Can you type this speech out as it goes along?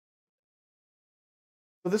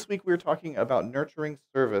So this week we are talking about nurturing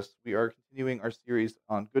service. We are continuing our series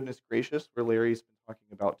on goodness gracious, where Larry's been talking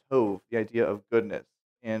about Tov, the idea of goodness.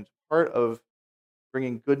 And part of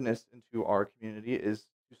bringing goodness into our community is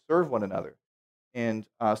to serve one another. And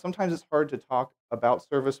sometimes it's hard to talk about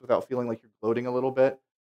service without feeling like you're gloating a little bit.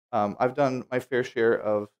 I've done my fair share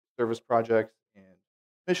of service projects and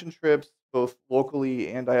mission trips, both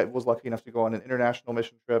locally, and I was lucky enough to go on an international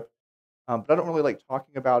mission trip. But I don't really like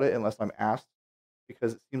talking about it unless I'm asked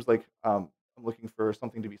because it seems like I'm looking for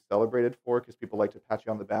something to be celebrated for because people like to pat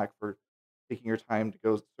you on the back for taking your time to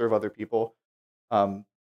go serve other people. Um,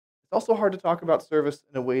 it's also hard to talk about service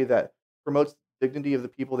in a way that promotes the dignity of the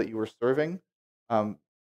people that you are serving, um,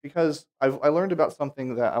 because I learned about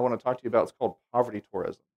something that I want to talk to you about. It's called poverty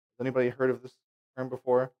tourism. Has anybody heard of this term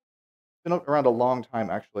before? It's been around a long time,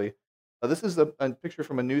 actually. This is a picture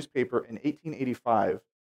from a newspaper in 1885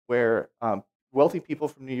 where wealthy people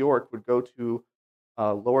from New York would go to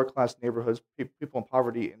lower class neighborhoods, people in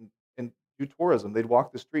poverty, and do tourism. They'd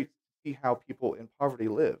walk the streets to see how people in poverty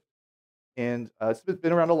live. And it's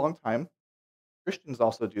been around a long time. Christians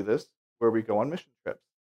also do this, where we go on mission trips,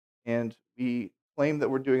 and we claim that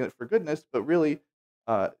we're doing it for goodness, but really,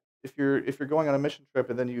 uh, if you're going on a mission trip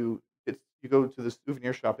and then you go to the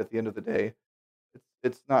souvenir shop at the end of the day,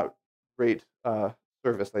 it's not great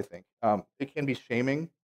service. I think it can be shaming. It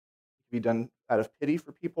can be done out of pity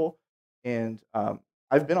for people, and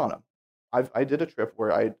I've been on them. I did a trip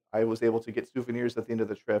where I was able to get souvenirs at the end of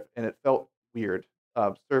the trip, and it felt weird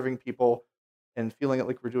serving people and feeling it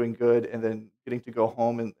like we're doing good, and then getting to go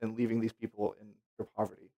home and leaving these people in their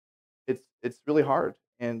poverty. It's really hard.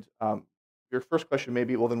 And your first question may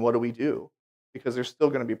be, well, then what do we do? Because there's still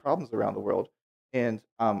going to be problems around the world. And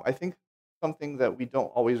I think something that we don't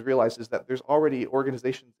always realize is that there's already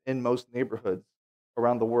organizations in most neighborhoods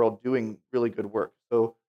around the world doing really good work.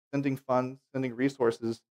 So sending funds, sending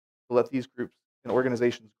resources to let these groups and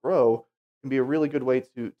organizations grow can be a really good way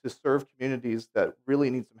to serve communities that really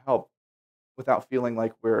need some help without feeling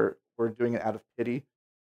like we're doing it out of pity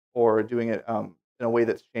or doing it in a way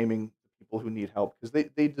that's shaming the people who need help because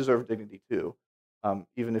they deserve dignity too,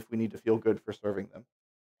 even if we need to feel good for serving them.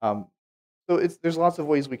 Um, so there's lots of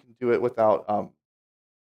ways we can do it without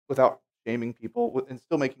shaming people and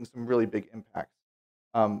still making some really big impacts.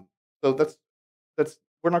 Um, so that's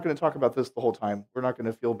we're not going to talk about this the whole time. We're not going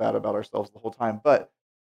to feel bad about ourselves the whole time. But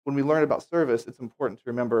when we learn about service, it's important to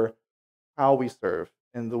remember how we serve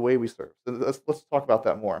and the way we serve. So let's talk about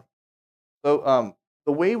that more. So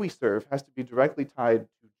the way we serve has to be directly tied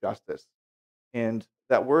to justice. And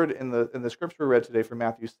that word in the scripture we read today from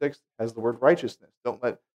Matthew 6 has the word righteousness. Don't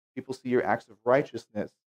let people see your acts of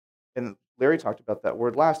righteousness. And Larry talked about that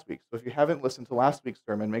word last week. So if you haven't listened to last week's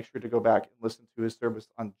sermon, make sure to go back and listen to his service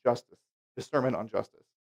on justice, his sermon on justice.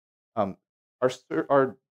 Um, our, ser-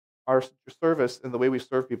 our service and the way we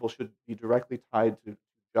serve people should be directly tied to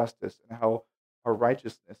justice and how our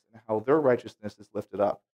righteousness and how their righteousness is lifted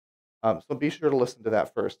up. So be sure to listen to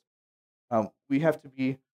that first. We have to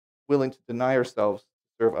be willing to deny ourselves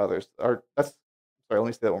to serve others. Sorry. Let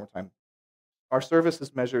me say that one more time. Our service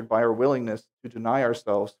is measured by our willingness to deny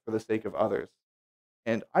ourselves for the sake of others.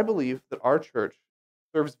 And I believe that our church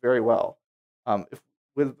serves very well. If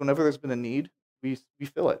whenever there's been a need, we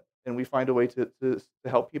fill it and we find a way to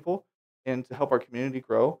help people and to help our community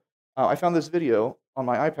grow. I found this video on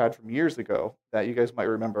my iPad from years ago that you guys might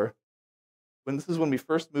remember this is when we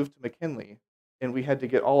first moved to McKinley, and we had to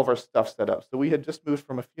get all of our stuff set up. So we had just moved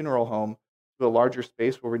from a funeral home to a larger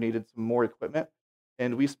space where we needed some more equipment,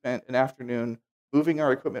 and we spent an afternoon moving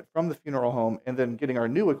our equipment from the funeral home and then getting our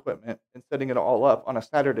new equipment and setting it all up on a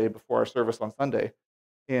Saturday before our service on Sunday.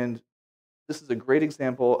 And this is a great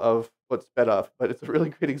example of what's sped up, but it's a really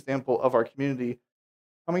great example of our community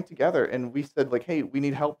coming together. And we said, like, hey, we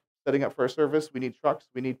need help setting up for our service. We need trucks.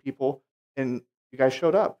 We need people. And you guys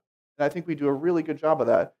showed up. And I think we do a really good job of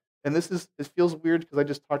that. And it feels weird because I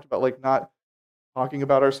just talked about like not talking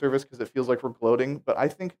about our service because it feels like we're gloating. But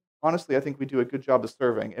honestly, I think we do a good job of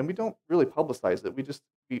serving and we don't really publicize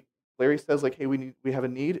it. Larry says like, hey, we have a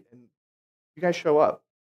need and you guys show up.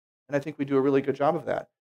 And I think we do a really good job of that.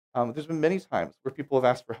 There's been many times where people have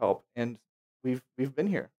asked for help and we've been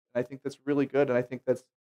here. And I think that's really good. And I think that's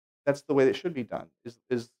the way it should be done,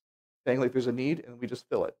 is saying, like, there's a need, and we just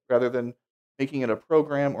fill it, rather than making it a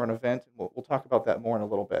program or an event, and we'll talk about that more in a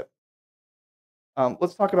little bit.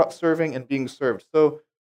 Let's talk about serving and being served. So,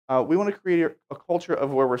 we wanna create a culture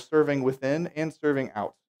of where we're serving within and serving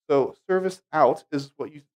out. So, service out is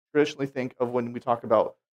what you traditionally think of when we talk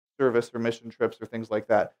about service or mission trips or things like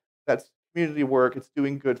that. That's community work, it's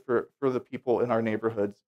doing good for the people in our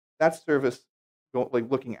neighborhoods. That's service,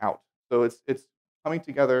 looking out. So it's coming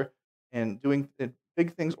together and doing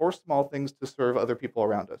big things or small things to serve other people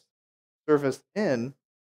around us. Service in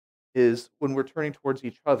is when we're turning towards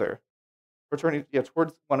each other. We're turning, yeah,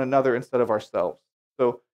 towards one another instead of ourselves.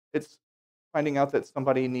 So it's finding out that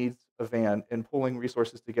somebody needs a van and pulling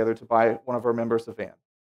resources together to buy one of our members a van,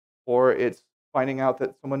 or it's finding out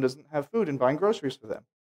that someone doesn't have food and buying groceries for them.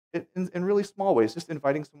 In really small ways, just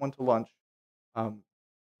inviting someone to lunch, um,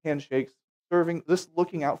 handshakes, serving, just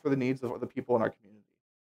looking out for the needs of the people in our community.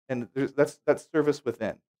 And that's service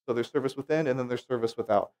within. So there's service within, and then there's service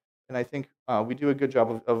without. And I think we do a good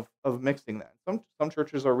job of mixing that. Some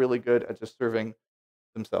churches are really good at just serving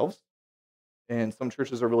themselves, and some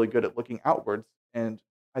churches are really good at looking outwards. And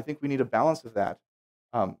I think we need a balance of that.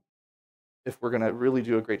 Um, if we're going to really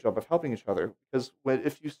do a great job of helping each other, because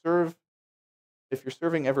if you're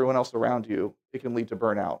serving everyone else around you, it can lead to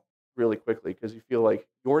burnout really quickly because you feel like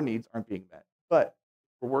your needs aren't being met. But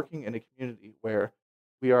we're working in a community where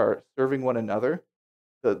we are serving one another.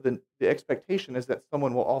 The expectation is that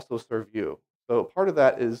someone will also serve you. So part of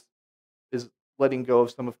that is letting go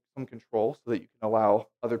of some control so that you can allow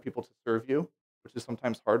other people to serve you, which is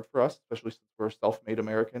sometimes hard for us, especially since we're self-made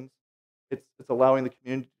Americans. It's allowing the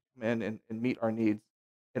community to come in and meet our needs.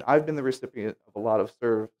 And I've been the recipient of a lot of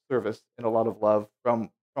service and a lot of love from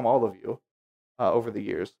all of you over the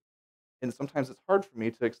years. And sometimes it's hard for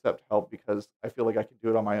me to accept help because I feel like I can do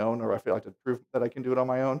it on my own, or I feel like I have to prove that I can do it on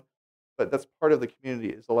my own. But that's part of the community,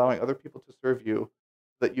 is allowing other people to serve you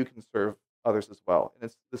so that you can serve others as well. And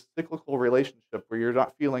it's this cyclical relationship where you're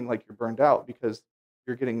not feeling like you're burned out because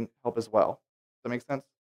you're getting help as well. Does that make sense?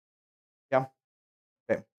 Yeah.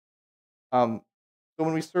 Okay. Um, so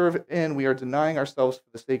when we serve in, we are denying ourselves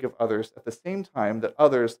for the sake of others at the same time that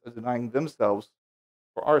others are denying themselves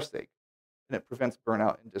for our sake, and it prevents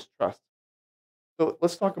burnout and distrust. So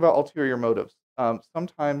let's talk about ulterior motives.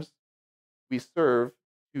 Sometimes we serve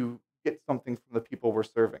to get something from the people we're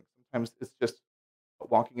serving. Sometimes it's just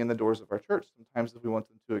walking in the doors of our church. Sometimes we want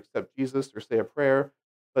them to accept Jesus or say a prayer.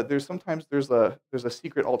 But there's a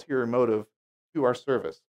secret ulterior motive to our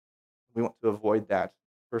service. We want to avoid that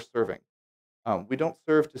for serving. We don't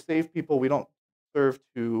serve to save people. We don't serve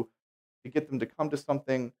to get them to come to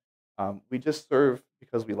something. We just serve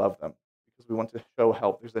because we love them, because we want to show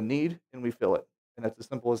help. There's a need, and we fill it, and that's as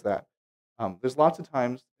simple as that. There's lots of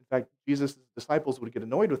times, in fact, Jesus' disciples would get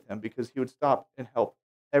annoyed with him because he would stop and help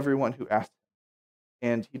everyone who asked him,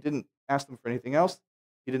 and he didn't ask them for anything else.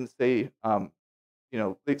 He didn't say,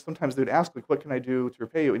 sometimes they would ask, like, "What can I do to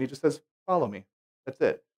repay you?" And he just says, "Follow me." That's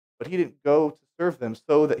it. But he didn't go to serve them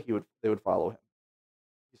so that they would follow him.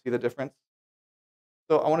 You see the difference?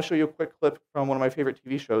 So I want to show you a quick clip from one of my favorite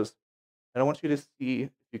TV shows, and I want you to see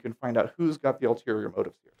if you can find out who's got the ulterior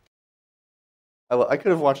motives here. I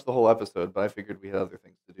could have watched the whole episode, but I figured we had other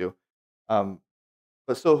things to do. Um,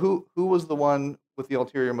 but so who was the one with the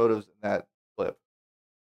ulterior motives in that clip?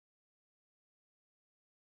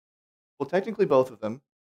 Well, technically both of them,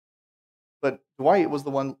 but Dwight was the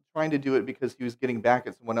one trying to do it because he was getting back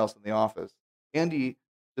at someone else in the office. Andy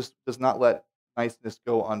just does not let niceness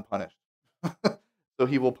go unpunished. So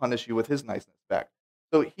he will punish you with his niceness back.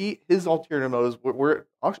 So his ulterior motives were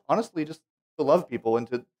honestly just to love people and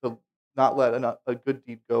to not let a good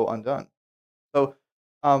deed go undone. So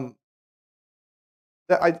um,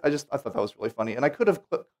 that I thought that was really funny, and I could have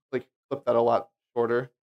clipped that a lot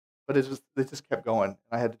shorter, but it just kept going, and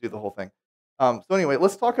I had to do the whole thing. So anyway,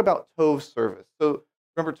 let's talk about Tov service. So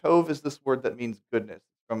remember, Tov is this word that means goodness.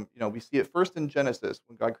 We see it first in Genesis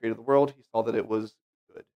when God created the world. He saw that it was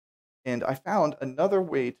good, and I found another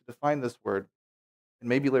way to define this word, and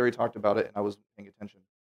maybe Larry talked about it, and I wasn't paying attention.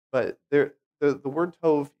 But the word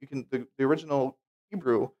Tov, the original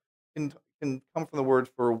Hebrew can can come from the word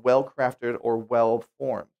for well crafted or well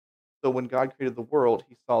formed. So when God created the world,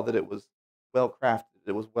 He saw that it was well crafted,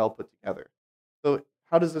 it was well put together. So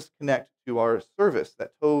how does this connect to our service?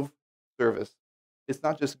 That Tov service, it's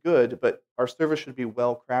not just good, but our service should be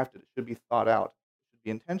well crafted. It should be thought out. It should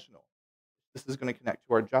be intentional. This is going to connect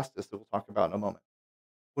to our justice that we'll talk about in a moment.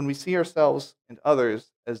 When we see ourselves and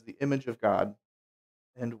others as the image of God,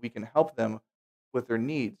 and we can help them with their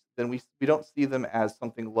needs, then we don't see them as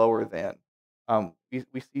something lower than.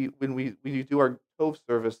 We see when we do our Tov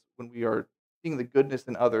service, when we are seeing the goodness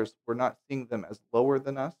in others, we're not seeing them as lower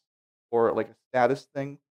than us or like a status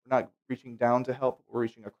thing. We're not reaching down to help, we're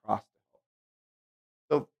reaching across to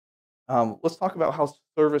help. So let's talk about how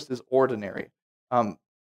service is ordinary. Um,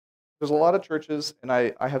 there's a lot of churches, and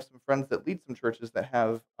I have some friends that lead some churches that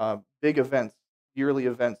have big events, yearly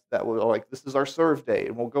events that will like, this is our serve day,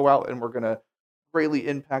 and we'll go out and we're going to greatly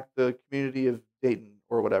impact the community of Dayton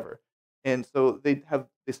or whatever. And so they have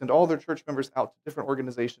they send all their church members out to different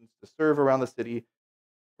organizations to serve around the city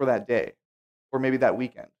for that day or maybe that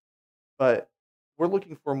weekend. But we're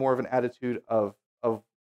looking for more of an attitude of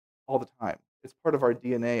all the time. It's part of our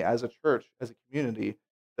DNA as a church, as a community,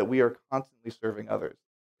 that we are constantly serving others.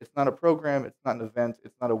 It's not a program, it's not an event,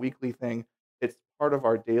 it's not a weekly thing. It's part of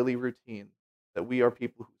our daily routine that we are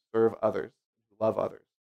people who serve others, who love others.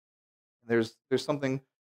 And there's something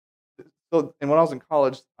so and when I was in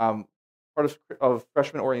college, part of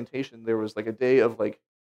freshman orientation, there was like a day of like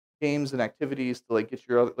games and activities to like get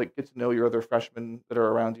to know your other freshmen that are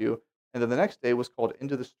around you. And then the next day was called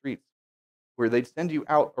Into the Streets, where they'd send you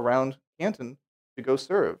out around Canton to go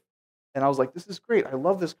serve. And I was like, "This is great. I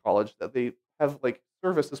love this college that they have, like,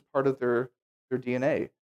 service as part of their DNA."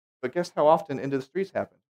 But guess how often Into the Streets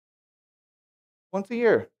happened? Once a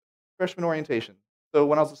year, freshman orientation. So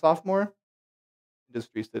when I was a sophomore, Into the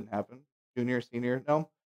Streets didn't happen. Junior, senior, no,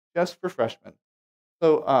 just for freshmen.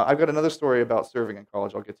 So, I've got another story about serving in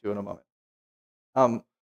college I'll get to in a moment. Um,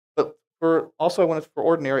 but for also, I wanted for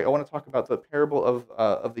ordinary, I want to talk about the parable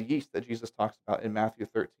of the yeast that Jesus talks about in Matthew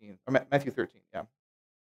 13, or Matthew 13, yeah.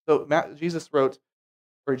 So Jesus wrote,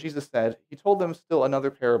 or Jesus said, he told them still another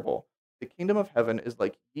parable. The kingdom of heaven is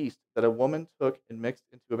like yeast that a woman took and mixed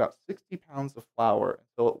into about 60 pounds of flour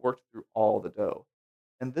until it worked through all the dough.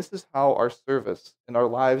 And this is how our service and our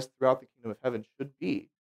lives throughout the kingdom of heaven should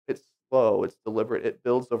be. It's slow, it's deliberate, it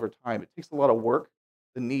builds over time. It takes a lot of work.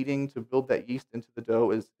 The kneading to build that yeast into the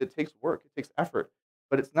dough is it takes work, it takes effort,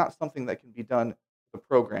 but it's not something that can be done with a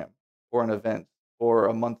program or an event or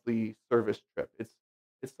a monthly service trip. It's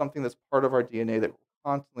something that's part of our DNA that we're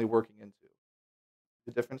constantly working into.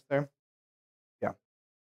 The difference there? Yeah.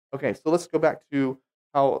 Okay, so let's go back to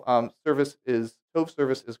how Tov service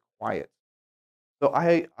is quiet. So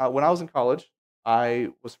when I was in college, I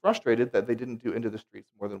was frustrated that they didn't do Into the Streets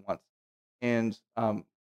more than once. And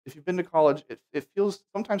if you've been to college, it feels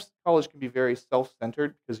sometimes college can be very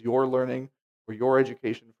self-centered because you're learning for your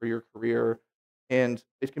education, for your career, and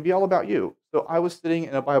it can be all about you. So I was sitting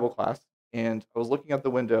in a Bible class and I was looking out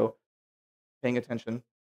the window, paying attention,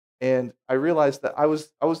 and I realized that I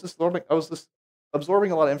was just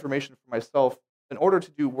absorbing a lot of information for myself in order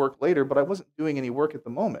to do work later, but I wasn't doing any work at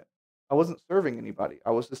the moment. I wasn't serving anybody.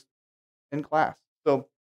 I was just in class. So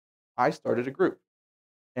I started a group,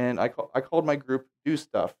 and I called my group "Do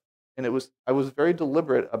Stuff," and I was very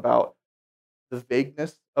deliberate about the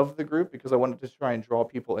vagueness of the group because I wanted to try and draw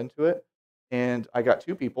people into it. And I got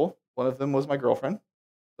two people. One of them was my girlfriend,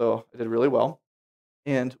 so I did really well.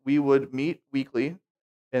 And we would meet weekly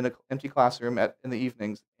in an empty classroom in the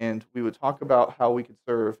evenings, and we would talk about how we could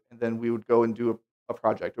serve, and then we would go and do a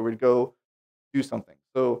project, or we'd go do something.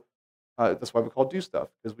 So that's why we call "Do Stuff"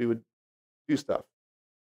 because we would do stuff.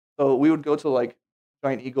 So we would go to like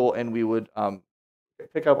Giant Eagle, and we would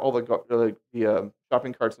pick up all the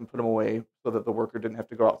shopping carts and put them away so that the worker didn't have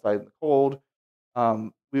to go outside in the cold.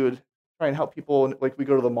 We would try and help people, and like we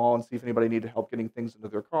go to the mall and see if anybody needed help getting things into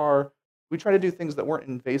their car. We try to do things that weren't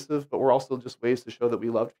invasive, but were also just ways to show that we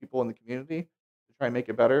loved people in the community to try and make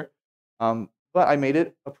it better. But I made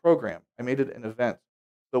it a program. I made it an event.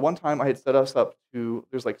 So one time I had set us up to.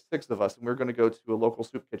 There's like six of us, and we are going to go to a local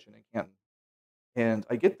soup kitchen in Canton. And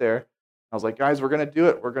I get there, I was like, "Guys, we're gonna do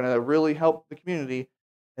it. We're gonna really help the community."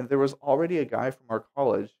 And there was already a guy from our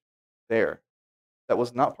college there that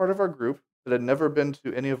was not part of our group, that had never been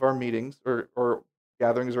to any of our meetings or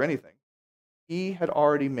gatherings or anything. He had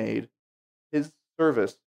already made his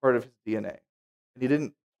service part of his DNA, and he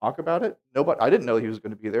didn't talk about it. Nobody I didn't know he was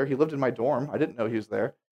gonna be there. He lived in my dorm. I didn't know he was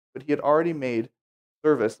there, but he had already made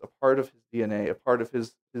service a part of his DNA, a part of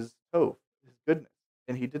his tov, his goodness,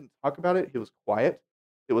 and he didn't talk about it. He was quiet.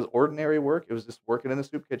 It was ordinary work. It was just working in the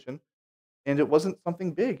soup kitchen, and it wasn't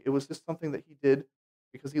something big. It was just something that he did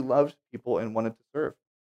because he loved people and wanted to serve.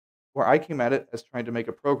 Where I came at it as trying to make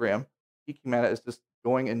a program, he came at it as just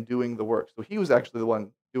going and doing the work. So he was actually the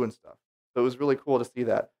one doing stuff. So it was really cool to see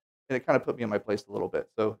that, and it kinda put me in my place a little bit.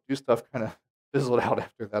 So do stuff kinda fizzled out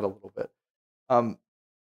after that a little bit. Um,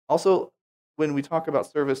 Also, when we talk about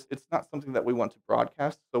service, it's not something that we want to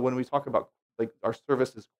broadcast. So when we talk about, like, our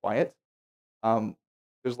service is quiet, um,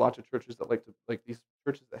 there's lots of churches that like these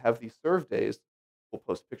churches that have these serve days will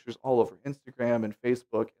post pictures all over Instagram and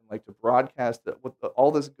Facebook and like to broadcast that with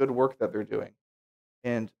all this good work that they're doing.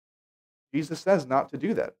 And Jesus says not to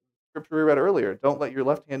do that. Scripture we read earlier, don't let your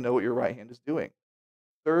left hand know what your right hand is doing.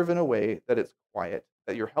 Serve in a way that it's quiet,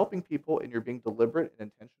 that you're helping people and you're being deliberate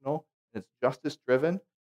and intentional, and it's justice driven,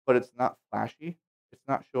 but it's not flashy. It's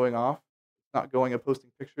not showing off. It's not going and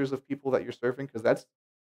posting pictures of people that you're serving because that's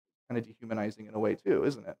kind of dehumanizing in a way too,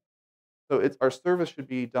 isn't it? So it's our service should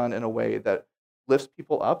be done in a way that lifts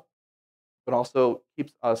people up, but also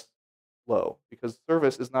keeps us low because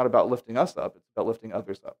service is not about lifting us up, it's about lifting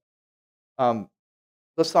others up. Um,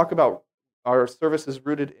 let's talk about our service is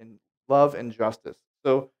rooted in love and justice.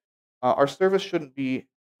 So, our service shouldn't be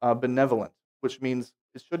benevolent, which means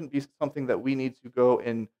it shouldn't be something that we need to go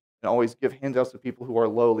and always give handouts to people who are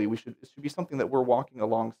lowly. It should be something that we're walking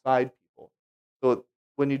alongside people. So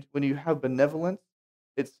when you have benevolence,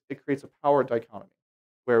 it creates a power dichotomy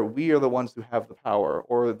where we are the ones who have the power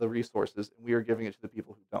or the resources, and we are giving it to the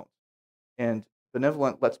people who don't. And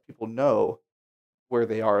benevolent lets people know where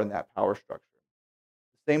they are in that power structure.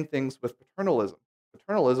 Same things with paternalism.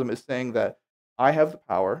 Paternalism is saying that I have the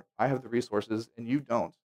power, I have the resources, and you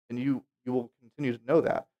don't, and you will continue to know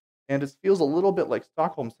that. And it feels a little bit like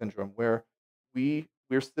Stockholm syndrome, where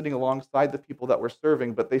we're sitting alongside the people that we're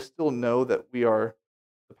serving, but they still know that we are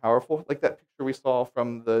the powerful. Like that picture we saw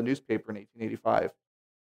from the newspaper in 1885.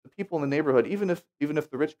 The people in the neighborhood, even if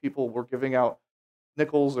the rich people were giving out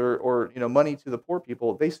nickels or money to the poor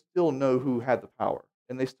people, they still know who had the power,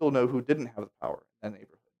 and they still know who didn't have the power in that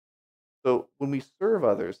neighborhood. So when we serve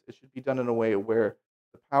others, it should be done in a way where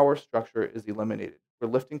the power structure is eliminated. We're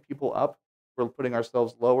lifting people up. We're putting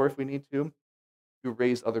ourselves lower if we need to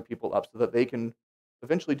raise other people up so that they can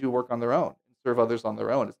eventually do work on their own and serve others on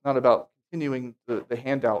their own. It's not about continuing the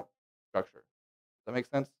handout structure. Does that make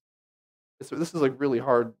sense? This is like really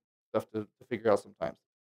hard stuff to figure out sometimes.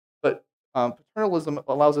 But paternalism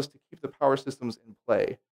allows us to keep the power systems in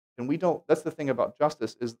play. And we don't, that's the thing about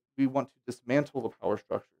justice is we want to dismantle the power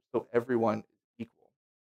structure so everyone is equal.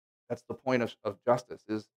 That's the point of justice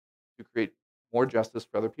is to create more justice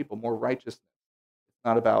for other people, more righteousness. It's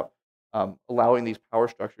not about allowing these power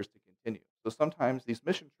structures to continue. So sometimes these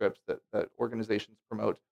mission trips that organizations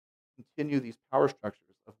promote continue these power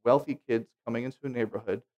structures of wealthy kids coming into a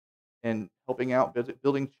neighborhood and helping out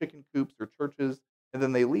building chicken coops or churches, and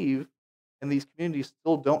then they leave, and these communities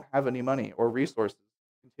still don't have any money or resources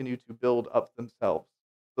to continue to build up themselves.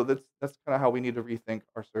 So that's kind of how we need to rethink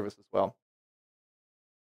our service as well.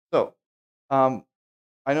 So um,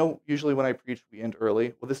 I know usually when I preach we end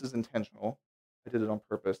early. Well, this is intentional. I did it on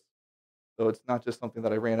purpose. So it's not just something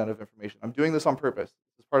that I ran out of information. I'm doing this on purpose.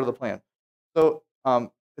 This is part of the plan. So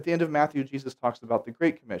at the end of Matthew, Jesus talks about the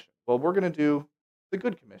Great Commission. Well, we're going to do the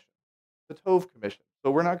Good Commission, the Tov Commission.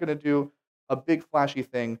 So we're not going to do a big flashy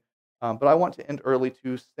thing, but I want to end early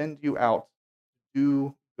to send you out,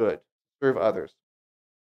 do good, serve others.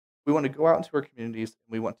 We want to go out into our communities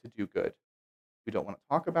and we want to do good. We don't want to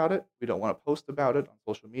talk about it. We don't want to post about it on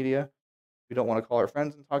social media. We don't want to call our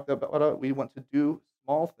friends and talk about it. We want to do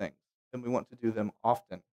small things and we want to do them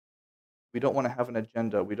often. We don't want to have an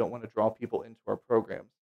agenda. We don't want to draw people into our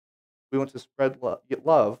programs. We want to spread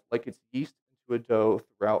love like it's yeast into a dough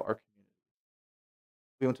throughout our community.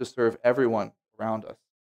 We want to serve everyone around us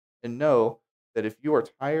and know that if you are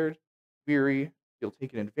tired, weary, feel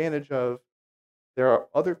taken advantage of, there are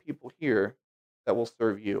other people here that will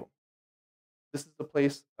serve you. This is the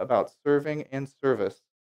place about serving and service,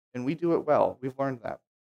 and we do it well. We've learned that.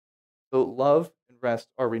 So, love and rest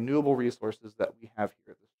are renewable resources that we have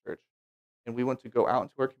here at this church. And we want to go out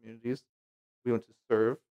into our communities. We want to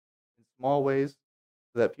serve in small ways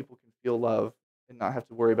so that people can feel love and not have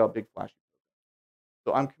to worry about big flashy programs.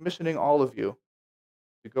 So, I'm commissioning all of you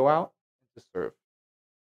to go out and to serve.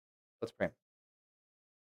 Let's pray.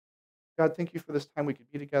 God, thank you for this time we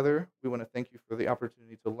could be together. We want to thank you for the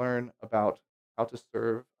opportunity to learn about how to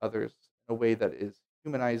serve others in a way that is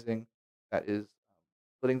humanizing, that is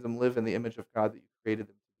letting them live in the image of God that you created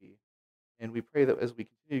them to be. And we pray that as we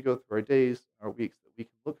continue to go through our days, our weeks, that we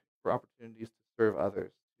can look for opportunities to serve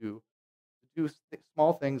others, to do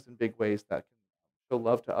small things in big ways that can show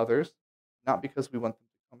love to others, not because we want them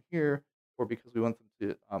to come here or because we want them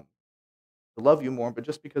to love you more, but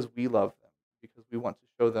just because we love them, because we want to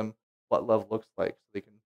show them what love looks like so they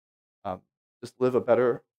can um, just live a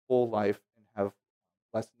better, full life and have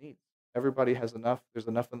less needs. Everybody has enough. There's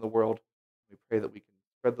enough in the world. We pray that we can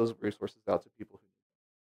spread those resources out to people who need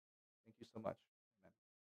them. Thank you so much. Amen.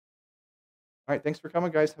 All right. Thanks for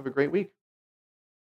coming, guys. Have a great week.